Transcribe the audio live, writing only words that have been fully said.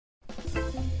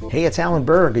Hey, it's Alan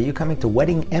Berg. Are you coming to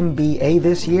Wedding MBA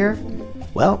this year?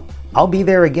 Well, I'll be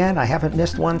there again. I haven't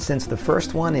missed one since the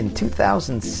first one in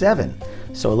 2007.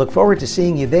 So I look forward to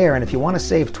seeing you there. And if you want to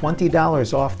save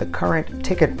 $20 off the current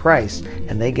ticket price,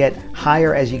 and they get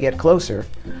higher as you get closer,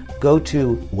 go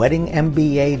to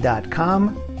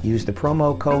weddingmba.com. Use the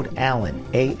promo code ALAN,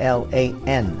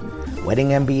 A-L-A-N.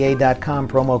 weddingmba.com,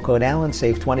 promo code ALAN,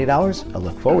 save $20. I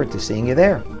look forward to seeing you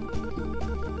there.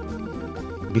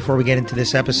 Before we get into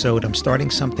this episode, I'm starting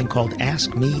something called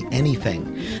Ask Me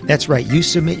Anything. That's right, you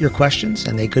submit your questions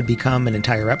and they could become an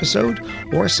entire episode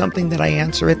or something that I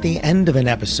answer at the end of an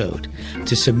episode.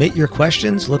 To submit your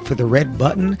questions, look for the red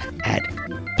button at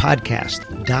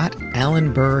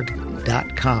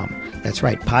podcast.alanberg.com. That's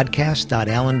right,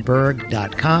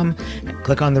 podcast.alanberg.com.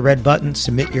 Click on the red button,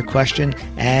 submit your question,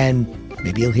 and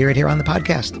maybe you'll hear it here on the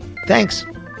podcast. Thanks.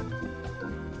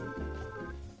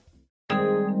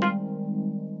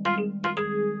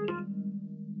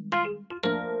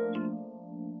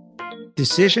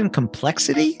 Decision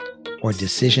complexity or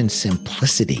decision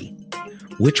simplicity?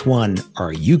 Which one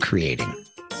are you creating?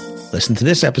 Listen to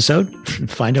this episode and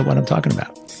find out what I'm talking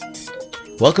about.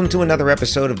 Welcome to another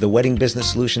episode of the Wedding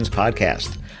Business Solutions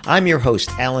Podcast. I'm your host,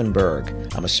 Alan Berg.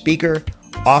 I'm a speaker,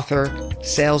 author,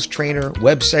 sales trainer,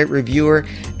 website reviewer,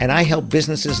 and I help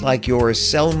businesses like yours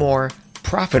sell more,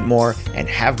 profit more, and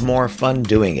have more fun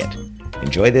doing it.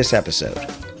 Enjoy this episode.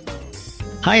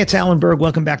 Hi, it's Alan Berg.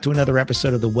 Welcome back to another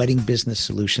episode of the Wedding Business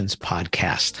Solutions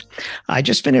Podcast. I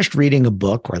just finished reading a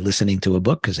book or listening to a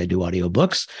book because I do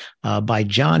audiobooks by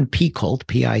John Picoult,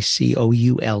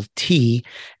 P-I-C-O-U-L-T,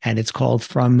 and it's called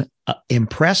From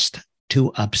Impressed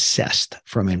to Obsessed,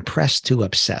 From Impressed to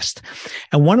Obsessed.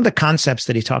 And one of the concepts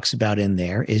that he talks about in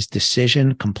there is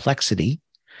decision complexity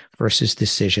versus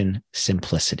decision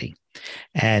simplicity.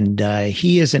 And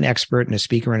he is an expert and a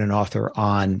speaker and an author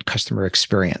on customer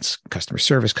experience, customer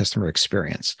service, customer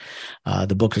experience.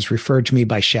 The book is referred to me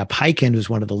by Shep Hyken, who's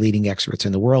one of the leading experts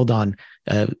in the world on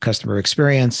customer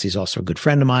experience. He's also a good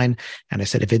friend of mine. And I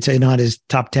said, if it's on his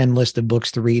top 10 list of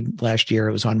books to read last year,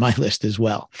 it was on my list as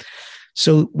well.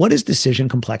 So what is decision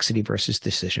complexity versus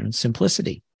decision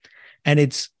simplicity? And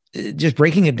it's just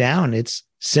breaking it down. It's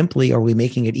simply, are we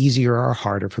making it easier or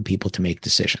harder for people to make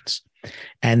decisions?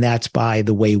 And that's by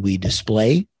the way we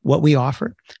display what we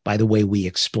offer, by the way we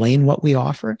explain what we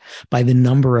offer, by the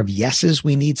number of yeses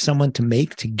we need someone to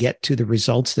make to get to the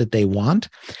results that they want.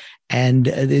 And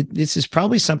this is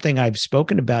probably something I've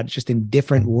spoken about just in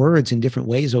different words, in different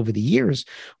ways over the years,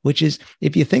 which is,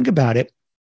 if you think about it,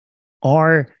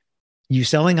 are you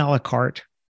selling a la carte?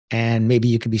 And maybe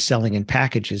you could be selling in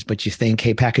packages, but you think,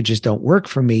 hey, packages don't work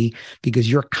for me because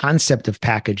your concept of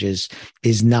packages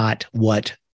is not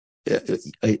what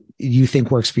you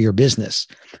think works for your business.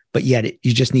 But yet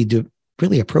you just need to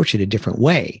really approach it a different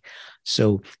way.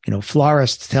 So,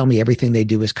 florists tell me everything they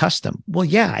do is custom. Well,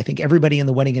 yeah, I think everybody in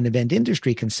the wedding and event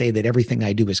industry can say that everything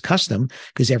I do is custom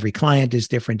because every client is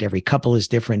different, every couple is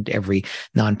different, every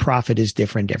nonprofit is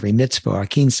different, every mitzvah or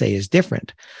kinseh is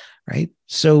different, right?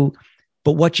 So,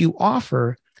 but what you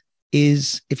offer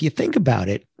is, if you think about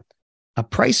it, a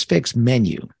price fixed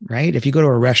menu, right? If you go to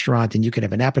a restaurant and you can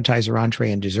have an appetizer,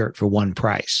 entree, and dessert for one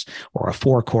price, or a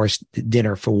 4-course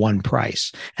dinner for one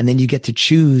price, and then you get to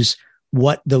choose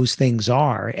what those things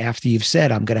are after you've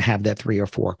said, I'm going to have that 3 or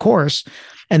 4 course.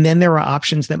 And then there are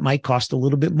options that might cost a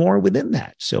little bit more within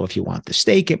that. So if you want the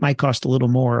steak, it might cost a little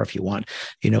more. If you want,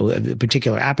 a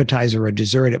particular appetizer or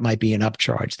dessert, it might be an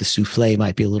upcharge. The souffle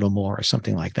might be a little more or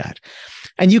something like that.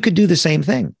 And you could do the same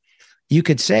thing. You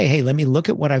could say, hey, let me look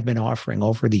at what I've been offering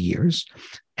over the years.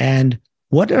 And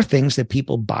what are things that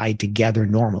people buy together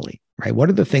normally? Right? What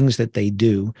are the things that they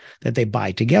do that they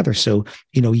buy together? So,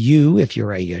 if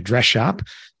you're a dress shop,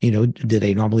 do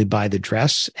they normally buy the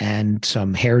dress and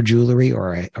some hair jewelry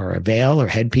or a veil or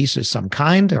headpiece of some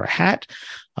kind or a hat?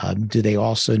 Do they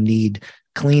also need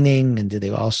cleaning, and do they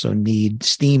also need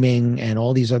steaming and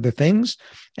all these other things?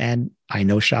 And I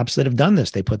know shops that have done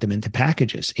this. They put them into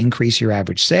packages, increase your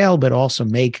average sale, but also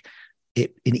make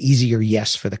it an easier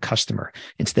yes for the customer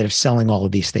instead of selling all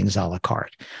of these things a la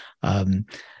carte.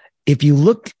 If you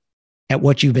look at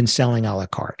what you've been selling a la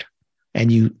carte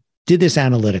and you did this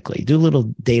analytically, do a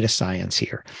little data science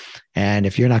here. And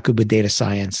if you're not good with data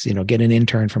science, get an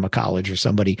intern from a college or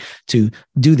somebody to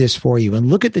do this for you and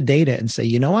look at the data and say,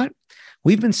 you know what?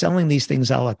 We've been selling these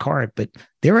things a la carte, but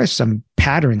there are some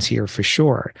patterns here for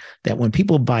sure that when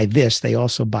people buy this, they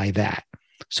also buy that.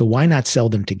 So why not sell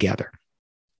them together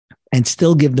and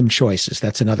still give them choices?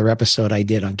 That's another episode I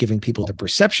did on giving people the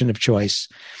perception of choice,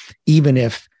 even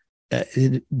if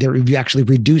you actually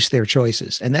reduce their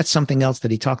choices. And that's something else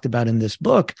that he talked about in this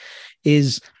book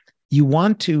is you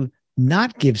want to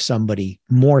not give somebody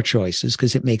more choices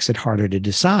because it makes it harder to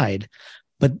decide,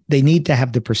 but they need to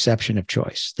have the perception of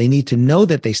choice. They need to know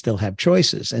that they still have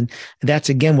choices. And that's,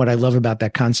 again, what I love about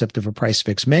that concept of a price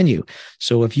fix menu.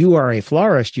 So if you are a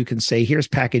florist, you can say, here's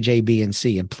package A, B, and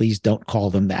C, and please don't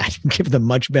call them that. Give them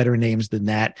much better names than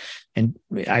that. And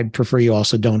I prefer you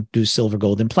also don't do silver,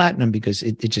 gold, and platinum because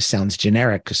it just sounds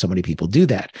generic because so many people do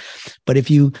that. But if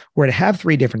you were to have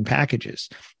 3 different packages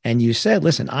and you said,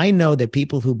 listen, I know that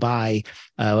people who buy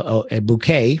a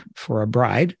bouquet for a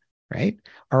bride, right,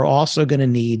 are also going to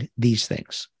need these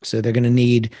things. So they're going to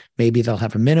need, maybe they'll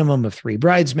have a minimum of 3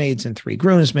 bridesmaids and 3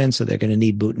 groomsmen. So they're going to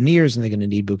need boutonnieres and they're going to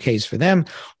need bouquets for them.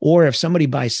 Or if somebody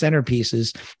buys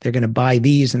centerpieces, they're going to buy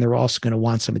these and they're also going to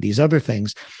want some of these other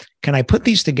things. Can I put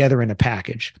these together in a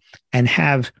package and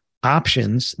have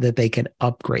options that they can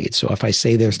upgrade? So if I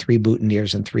say there's 3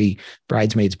 boutonnieres and 3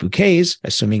 bridesmaids bouquets,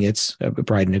 assuming it's a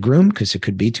bride and a groom, because it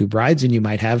could be 2 brides and you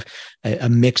might have a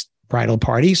mixed bridal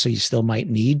party. So you still might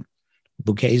need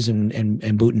bouquets and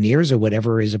boutonnieres or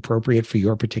whatever is appropriate for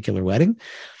your particular wedding.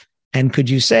 And could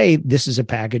you say, this is a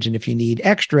package, and if you need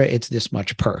extra, it's this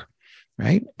much per,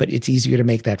 right? But it's easier to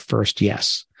make that first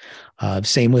yes.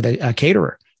 Same with a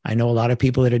caterer. I know a lot of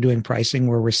people that are doing pricing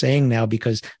where we're saying now,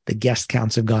 because the guest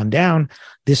counts have gone down,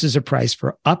 this is a price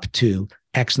for up to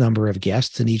X number of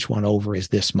guests, and each one over is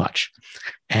this much.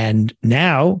 And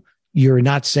now you're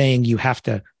not saying you have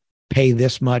to pay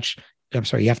this much.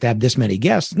 You have to have this many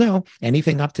guests. No,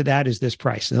 anything up to that is this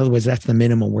price. In other words, that's the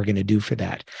minimum we're going to do for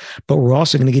that. But we're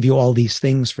also going to give you all these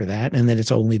things for that, and then it's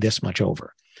only this much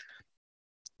over.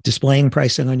 Displaying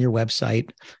pricing on your website,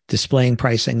 displaying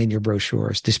pricing in your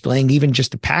brochures, displaying even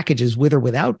just the packages with or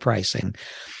without pricing.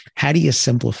 How do you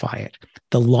simplify it?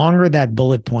 The longer that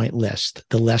bullet point list,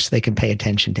 the less they can pay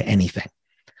attention to anything.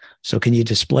 So can you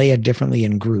display it differently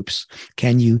in groups?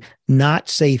 Can you not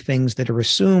say things that are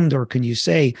assumed, or can you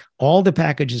say all the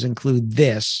packages include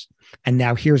this, and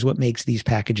now here's what makes these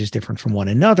packages different from one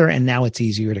another, and now it's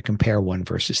easier to compare one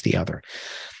versus the other.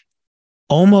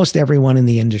 Almost everyone in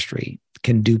the industry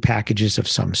can do packages of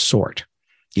some sort.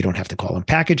 You don't have to call them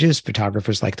packages.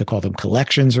 Photographers like to call them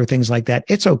collections or things like that.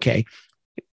 It's okay.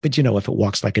 But if it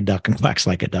walks like a duck and quacks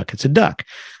like a duck, it's a duck.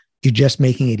 You're just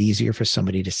making it easier for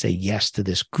somebody to say yes to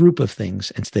this group of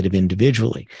things instead of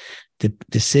individually. The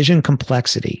decision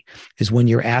complexity is when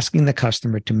you're asking the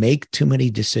customer to make too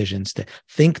many decisions, to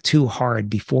think too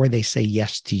hard before they say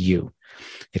yes to you.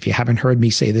 If you haven't heard me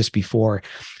say this before,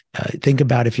 think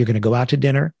about if you're going to go out to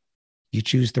dinner, you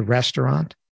choose the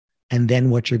restaurant and then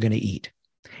what you're going to eat.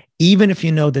 Even if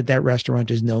you know that that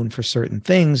restaurant is known for certain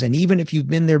things, and even if you've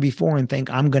been there before and think,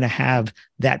 I'm going to have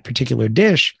that particular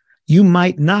dish, you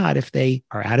might not if they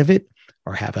are out of it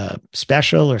or have a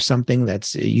special or something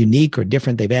that's unique or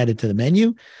different they've added to the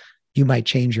menu. You might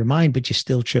change your mind, but you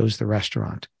still chose the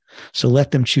restaurant. So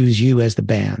let them choose you as the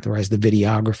band or as the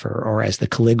videographer or as the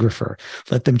calligrapher.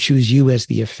 Let them choose you as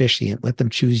the officiant. Let them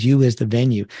choose you as the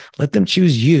venue. Let them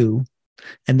choose you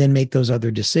and then make those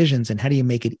other decisions. And how do you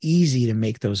make it easy to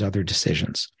make those other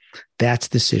decisions? That's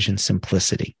decision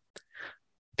simplicity.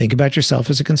 Think about yourself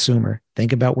as a consumer.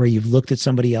 Think about where you've looked at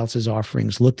somebody else's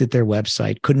offerings, looked at their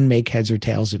website, couldn't make heads or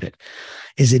tails of it.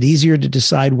 Is it easier to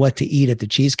decide what to eat at the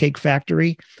Cheesecake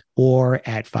Factory or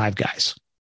at Five Guys?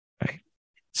 Right?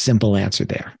 Simple answer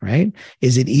there, right?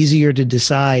 Is it easier to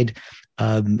decide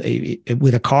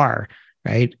with a car,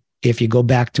 right? If you go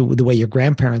back to the way your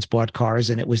grandparents bought cars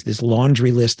and it was this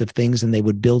laundry list of things and they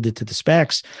would build it to the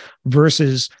specs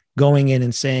versus going in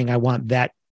and saying, I want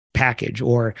that package.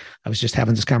 Or I was just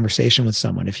having this conversation with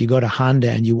someone. If you go to Honda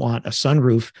and you want a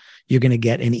sunroof, you're going to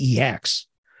get an EX.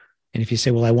 And if you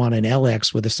say, well, I want an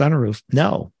LX with a sunroof,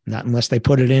 no, not unless they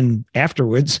put it in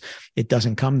afterwards. It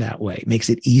doesn't come that way. It makes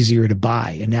it easier to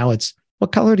buy. And now it's,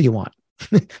 what color do you want?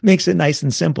 Makes it nice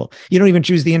and simple. You don't even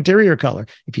choose the interior color.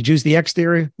 If you choose the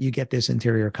exterior, you get this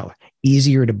interior color.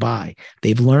 Easier to buy.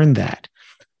 They've learned that.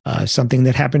 Something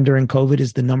that happened during COVID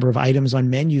is the number of items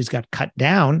on menus got cut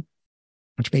down,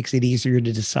 which makes it easier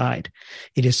to decide.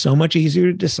 It is so much easier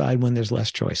to decide when there's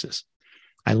less choices.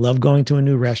 I love going to a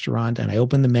new restaurant and I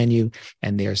open the menu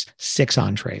and there's 6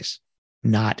 entrees,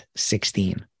 not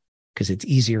 16. Because it's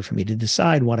easier for me to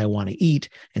decide what I want to eat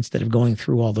instead of going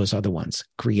through all those other ones.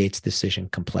 Creates decision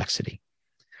complexity.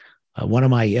 One of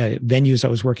my venues I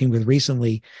was working with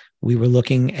recently, we were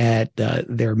looking at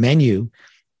their menu,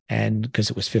 and because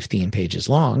it was 15 pages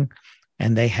long,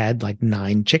 and they had like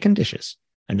 9 chicken dishes.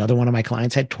 Another one of my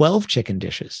clients had 12 chicken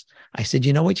dishes. I said,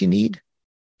 you know what you need?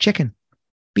 Chicken,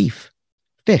 beef,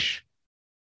 fish.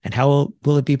 And how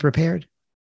will it be prepared?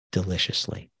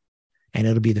 Deliciously. And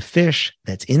it'll be the fish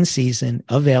that's in season,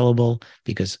 available,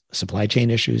 because supply chain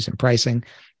issues and pricing.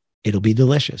 It'll be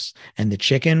delicious. And the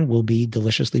chicken will be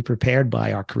deliciously prepared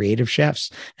by our creative chefs.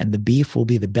 And the beef will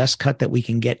be the best cut that we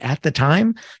can get at the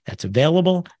time that's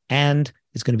available. And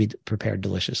it's going to be prepared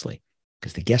deliciously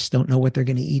because the guests don't know what they're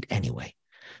going to eat anyway.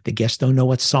 The guests don't know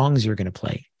what songs you're going to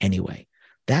play anyway.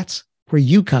 That's where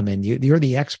you come in. You're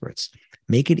the experts.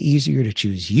 Make it easier to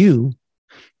choose you,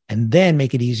 and then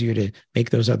make it easier to make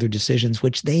those other decisions,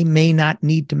 which they may not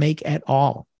need to make at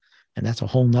all. And that's a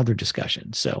whole nother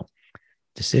discussion. So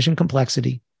decision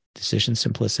complexity, decision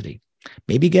simplicity.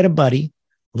 Maybe get a buddy,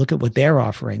 look at what they're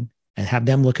offering, and have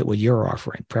them look at what you're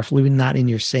offering, preferably not in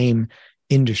your same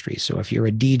industry. So if you're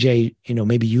a DJ,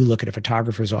 maybe you look at a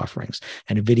photographer's offerings,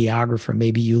 and a videographer,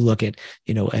 maybe you look at,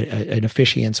 an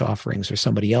officiant's offerings or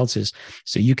somebody else's,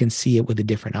 so you can see it with a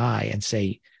different eye and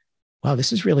say, wow,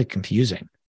 this is really confusing,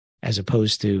 as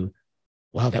opposed to,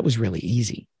 wow, that was really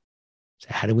easy. So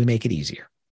how do we make it easier?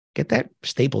 Get that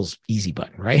Staples easy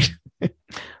button, right?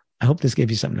 I hope this gave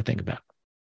you something to think about.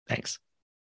 Thanks.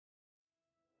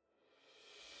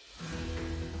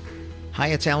 Hi,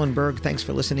 it's Alan Berg. Thanks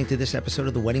for listening to this episode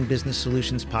of the Wedding Business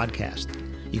Solutions Podcast.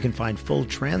 You can find full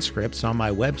transcripts on my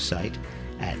website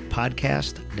at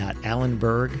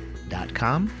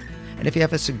podcast.alanberg.com. And if you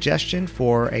have a suggestion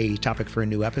for a topic for a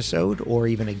new episode or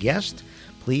even a guest,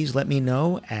 please let me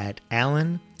know at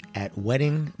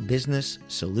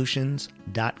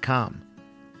alan@weddingbusinesssolutions.com.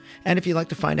 And if you'd like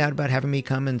to find out about having me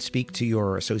come and speak to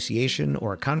your association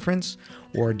or a conference,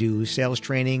 or do sales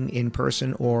training in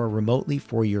person or remotely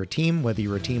for your team, whether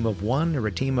you're a team of 1 or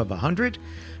a team of 100,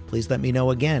 please let me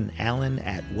know again,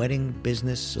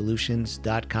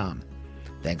 alan@weddingbusinesssolutions.com.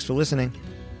 Thanks for listening.